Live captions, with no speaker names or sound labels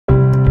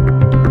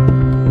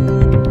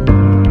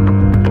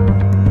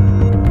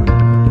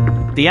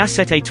The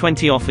Asset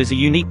A20 offers a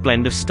unique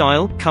blend of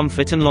style,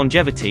 comfort and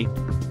longevity,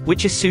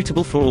 which is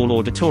suitable for all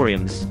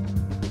auditoriums.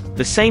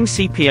 The same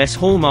CPS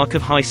hallmark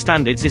of high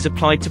standards is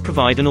applied to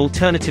provide an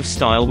alternative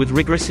style with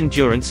rigorous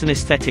endurance and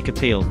aesthetic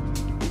appeal.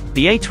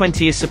 The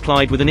A20 is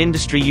supplied with an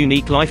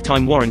industry-unique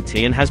lifetime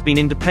warranty and has been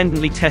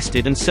independently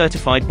tested and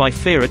certified by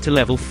FIRA to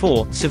Level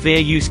 4, Severe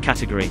Use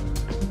Category.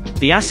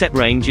 The Asset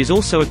range is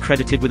also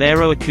accredited with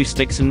AIRO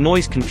acoustics and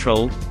noise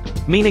control,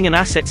 meaning an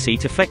Asset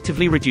seat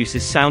effectively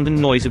reduces sound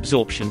and noise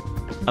absorption,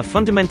 a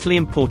fundamentally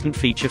important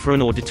feature for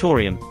an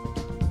auditorium.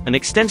 An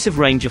extensive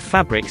range of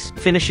fabrics,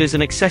 finishes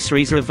and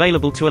accessories are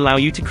available to allow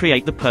you to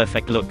create the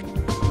perfect look.